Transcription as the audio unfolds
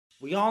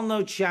We all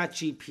know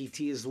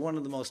ChatGPT is one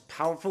of the most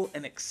powerful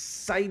and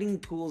exciting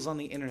tools on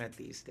the internet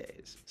these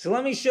days. So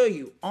let me show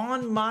you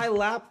on my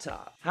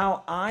laptop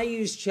how I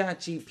use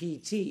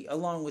ChatGPT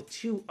along with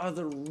two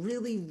other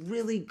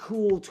really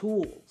cool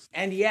tools.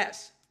 And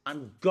yes,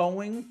 I'm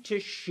going to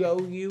show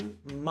you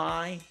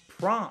my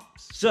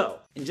prompts.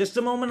 So in just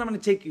a moment, I'm going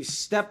to take you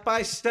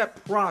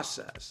step-by-step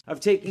process of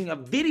taking a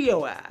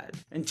video ad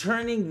and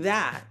turning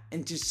that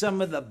into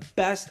some of the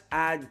best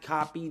ad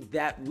copy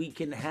that we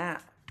can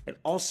have. It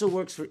also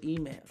works for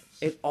emails.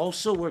 It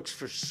also works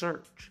for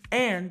search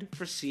and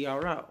for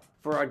CRO,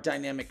 for our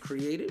dynamic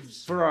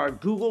creatives, for our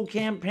Google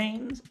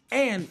campaigns,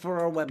 and for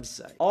our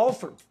website. All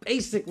for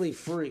basically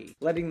free,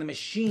 letting the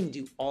machine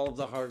do all of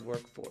the hard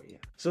work for you.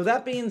 So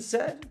that being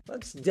said,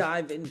 let's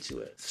dive into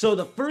it. So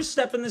the first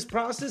step in this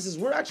process is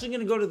we're actually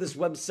gonna go to this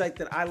website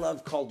that I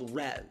love called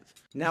Rev.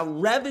 Now,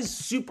 Rev is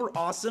super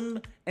awesome,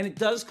 and it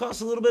does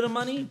cost a little bit of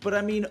money, but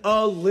I mean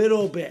a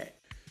little bit.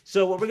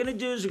 So what we're gonna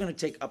do is we're gonna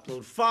take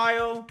upload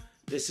file.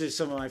 This is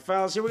some of my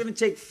files here. We're gonna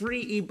take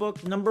free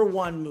ebook number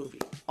 1 movie.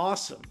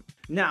 Awesome.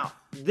 Now,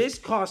 this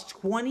costs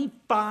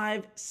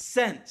 25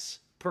 cents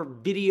per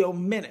video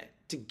minute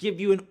to give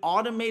you an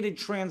automated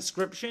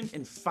transcription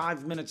in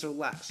 5 minutes or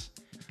less.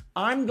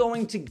 I'm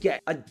going to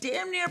get a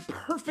damn near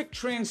perfect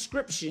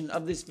transcription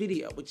of this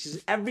video, which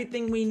is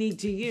everything we need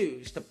to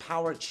use to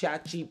power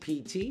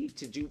ChatGPT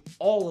to do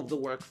all of the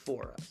work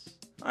for us.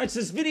 All right,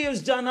 so this video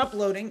is done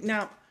uploading.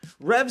 Now,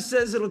 Rev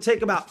says it'll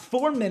take about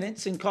 4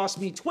 minutes and cost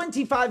me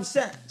 25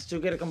 cents to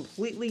get a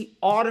completely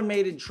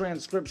automated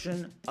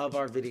transcription of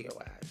our video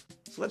ad.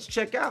 So let's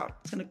check out.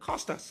 It's gonna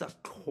cost us a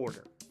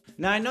quarter.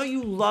 Now, I know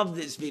you love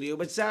this video,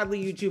 but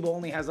sadly, YouTube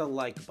only has a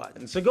like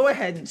button. So go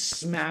ahead and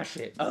smash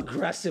it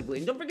aggressively.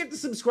 And don't forget to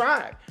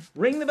subscribe.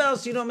 Ring the bell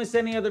so you don't miss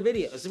any other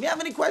videos. If you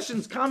have any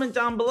questions, comment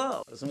down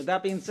below. So with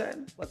that being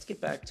said, let's get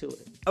back to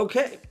it.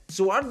 Okay,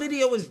 so our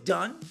video is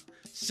done.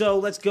 So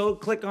let's go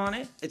click on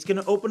it. It's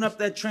gonna open up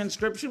that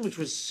transcription, which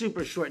was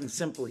super short and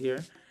simple here.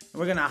 And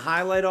we're gonna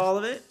highlight all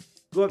of it,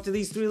 go up to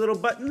these 3 little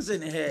buttons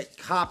and hit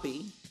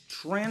copy,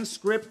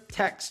 transcript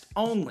text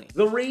only.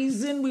 The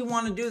reason we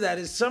wanna do that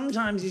is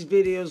sometimes these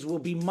videos will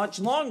be much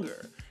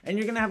longer and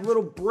you're gonna have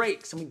little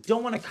breaks, and we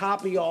don't wanna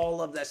copy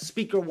all of that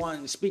speaker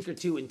 1, speaker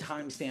 2, and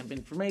timestamp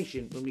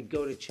information when we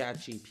go to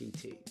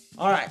ChatGPT.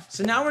 All right,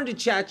 so now we're into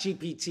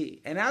ChatGPT,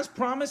 and as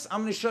promised,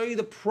 I'm gonna show you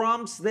the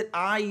prompts that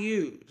I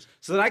use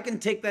so that I can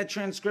take that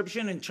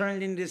transcription and turn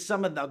it into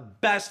some of the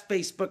best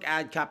Facebook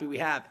ad copy we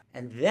have.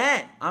 And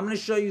then I'm gonna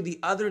show you the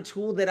other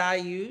tool that I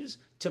use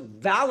to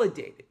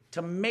validate it,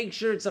 to make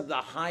sure it's of the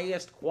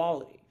highest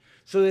quality,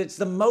 so that it's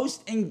the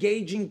most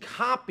engaging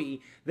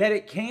copy that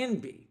it can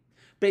be,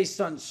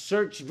 based on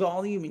search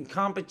volume and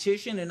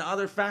competition and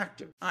other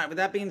factors. All right, with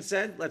that being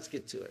said, let's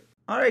get to it.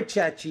 All right,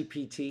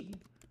 ChatGPT,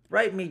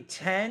 write me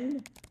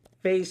 10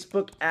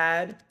 Facebook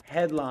ad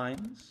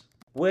headlines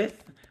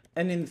with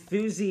an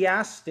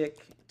enthusiastic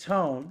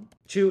tone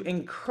to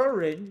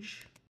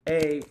encourage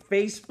a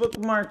Facebook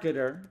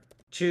marketer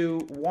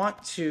to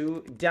want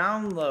to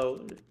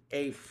download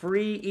a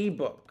free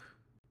ebook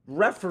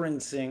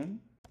referencing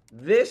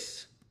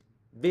this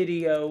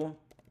video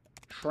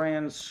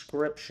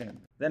transcription.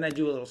 Then I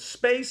do a little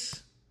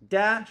space,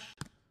 dash,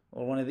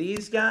 or one of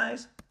these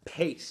guys,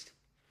 paste,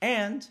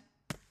 and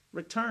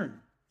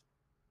return.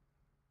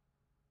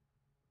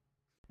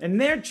 And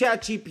there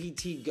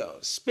ChatGPT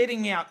goes,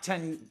 spitting out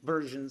 10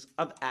 versions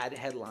of ad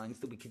headlines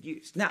that we could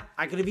use. Now,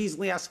 I could have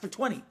easily asked for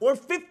 20 or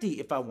 50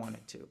 if I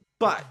wanted to,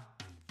 but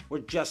we're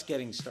just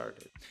getting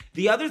started.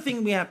 The other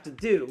thing we have to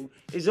do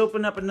is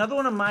open up another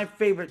one of my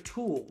favorite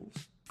tools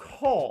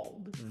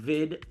called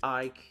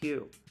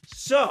vidIQ.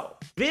 So,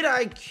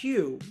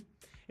 vidIQ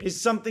is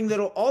something that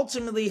will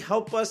ultimately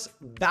help us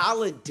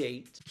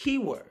validate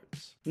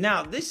keywords.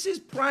 Now, this is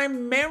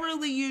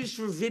primarily used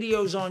for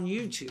videos on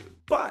YouTube,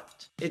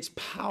 but it's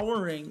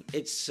powering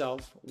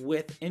itself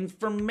with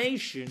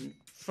information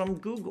from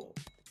Google,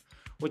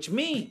 which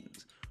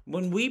means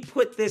when we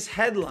put this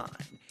headline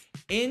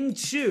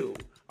into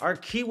our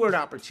keyword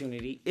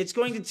opportunity, it's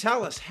going to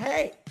tell us,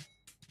 hey,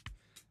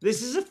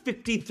 this is a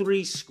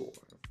 53 score.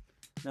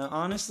 Now,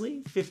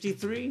 honestly,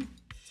 53,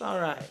 it's all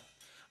right.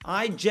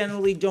 I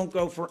generally don't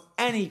go for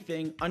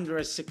anything under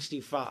a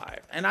 65,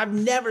 and I've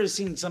never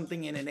seen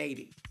something in an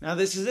 80. Now,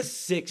 this is a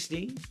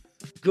 60,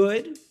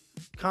 good.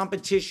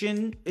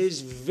 Competition is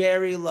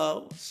very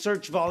low.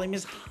 Search volume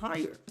is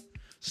higher.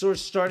 So we're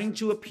starting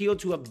to appeal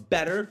to a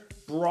better,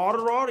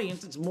 broader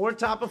audience. It's more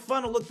top of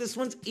funnel. Look, this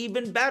one's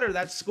even better.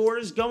 That score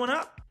is going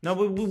up. Now,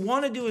 what we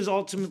want to do is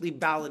ultimately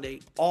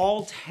validate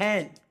all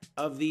 10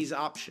 of these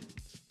options.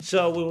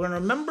 So we're going to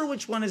remember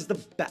which one is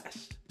the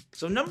best.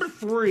 So number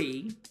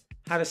 3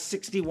 had a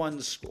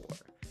 61 score.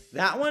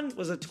 That one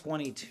was a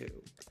 22.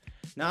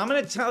 Now I'm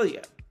going to tell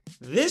you,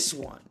 this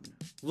one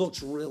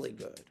looks really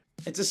good.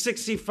 It's a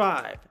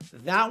 65.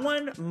 That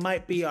one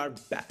might be our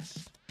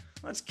best.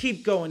 Let's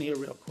keep going here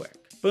real quick.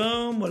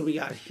 Boom, what do we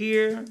got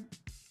here?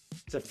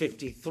 It's a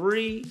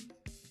 53.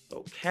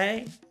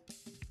 Okay.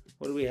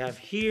 What do we have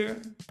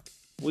here?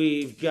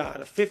 We've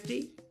got a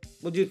 50.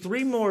 We'll do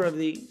 3 more of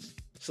these.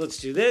 So let's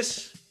do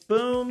this.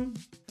 Boom.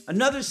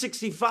 Another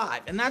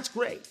 65, and that's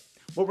great.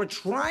 What we're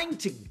trying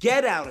to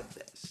get out of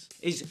this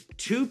is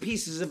 2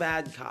 pieces of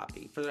ad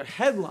copy for their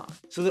headline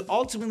so that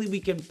ultimately we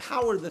can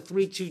power the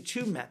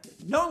 322 method.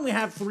 Knowing we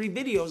have 3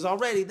 videos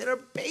already that are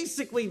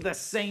basically the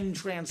same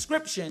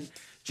transcription,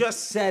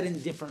 just said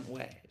in different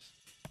ways.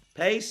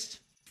 Paste.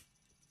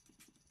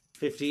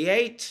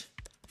 58.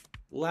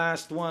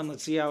 Last one.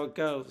 Let's see how it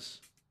goes.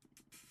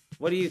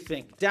 What do you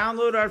think?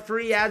 Download our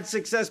free ad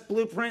success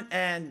blueprint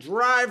and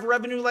drive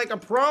revenue like a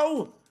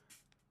pro?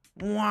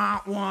 Wah,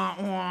 wah,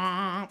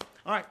 wah.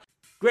 All right,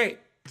 great.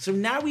 So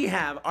now we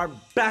have our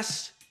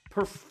best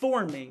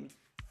performing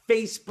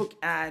Facebook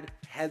ad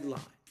headline.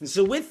 And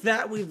so with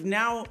that, we've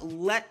now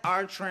let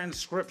our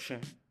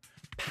transcription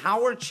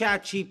power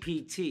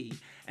ChatGPT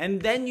and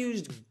then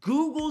used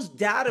Google's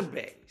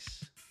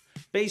database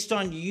based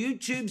on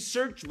YouTube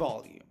search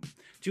volume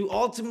to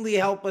ultimately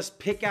help us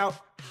pick out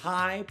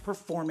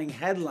high-performing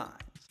headlines.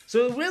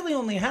 So we really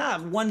only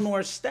have one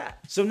more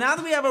step. So now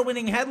that we have our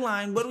winning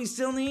headline, what do we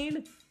still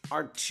need?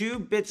 Our 2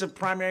 bits of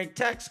primary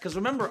text, because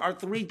remember, our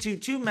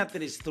 322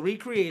 method is 3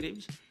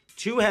 creatives,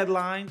 2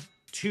 headlines,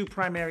 2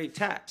 primary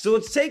text. So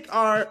let's take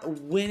our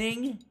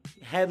winning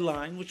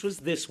headline, which was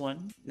this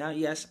one. Now,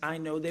 yes, I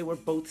know they were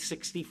both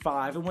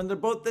 65, and when they're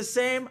both the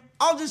same,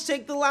 I'll just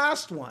take the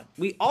last one.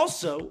 We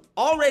also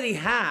already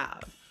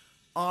have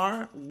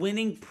our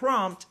winning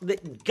prompt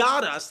that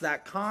got us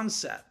that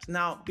concept.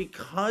 Now,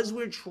 because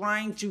we're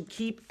trying to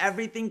keep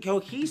everything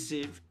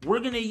cohesive,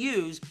 we're gonna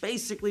use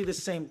basically the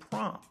same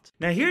prompt.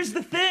 Now, here's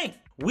the thing.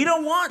 We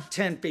don't want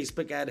 10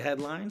 Facebook ad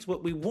headlines.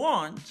 What we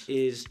want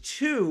is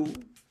 2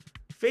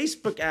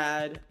 Facebook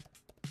ad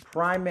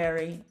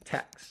primary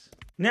text.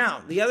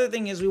 Now, the other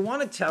thing is we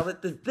want to tell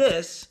it that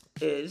this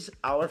is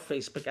our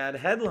Facebook ad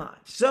headline.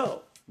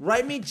 So,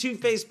 write me 2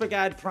 Facebook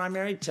ad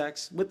primary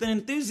texts with an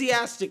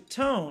enthusiastic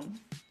tone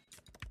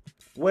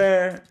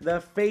where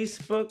the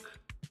Facebook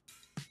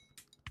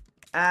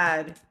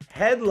ad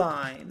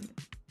headline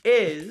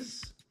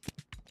is,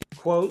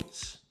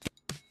 quotes,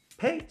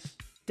 paste.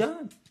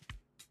 Done.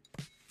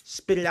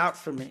 Spit it out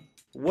for me.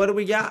 What do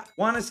we got?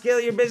 Want to scale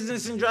your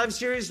business and drive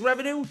serious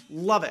revenue?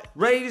 Love it.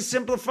 Ready to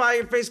simplify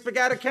your Facebook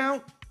ad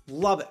account?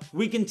 Love it.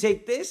 We can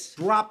take this,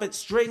 drop it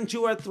straight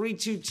into our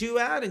 322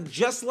 ad, and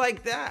just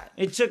like that,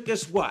 it took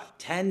us, what,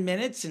 10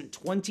 minutes and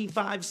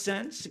 25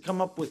 cents to come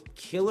up with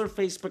killer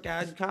Facebook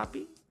ad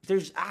copy?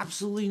 There's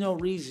absolutely no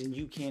reason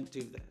you can't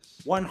do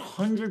this.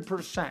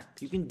 100%.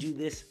 You can do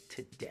this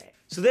today.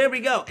 So there we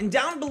go. And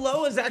down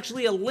below is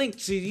actually a link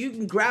so you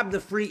can grab the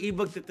free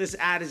ebook that this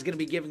ad is going to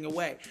be giving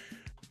away.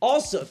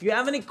 Also, if you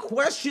have any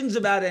questions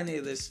about any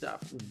of this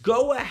stuff,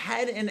 go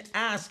ahead and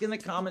ask in the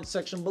comment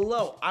section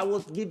below. I will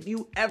give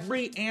you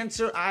every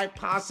answer I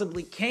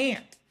possibly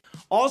can.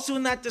 Also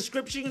in that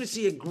description, you're going to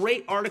see a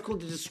great article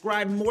to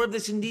describe more of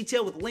this in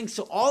detail with links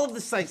to all of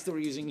the sites that we're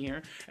using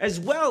here, as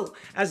well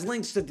as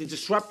links to the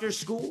Disruptor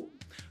School,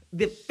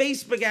 the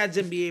Facebook Ads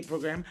MBA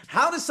program,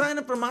 how to sign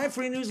up for my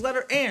free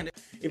newsletter, and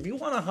if you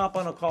want to hop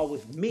on a call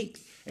with me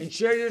and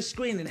share your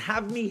screen and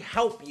have me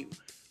help you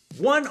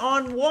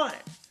one-on-one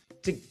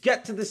to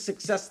get to the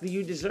success that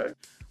you deserve,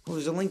 well,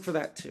 there's a link for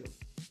that too.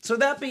 So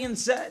that being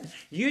said,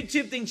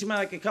 YouTube thinks you might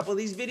like a couple of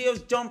these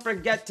videos. Don't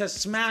forget to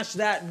smash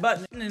that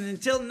button. And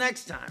until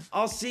next time,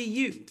 I'll see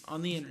you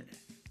on the internet.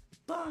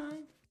 Bye.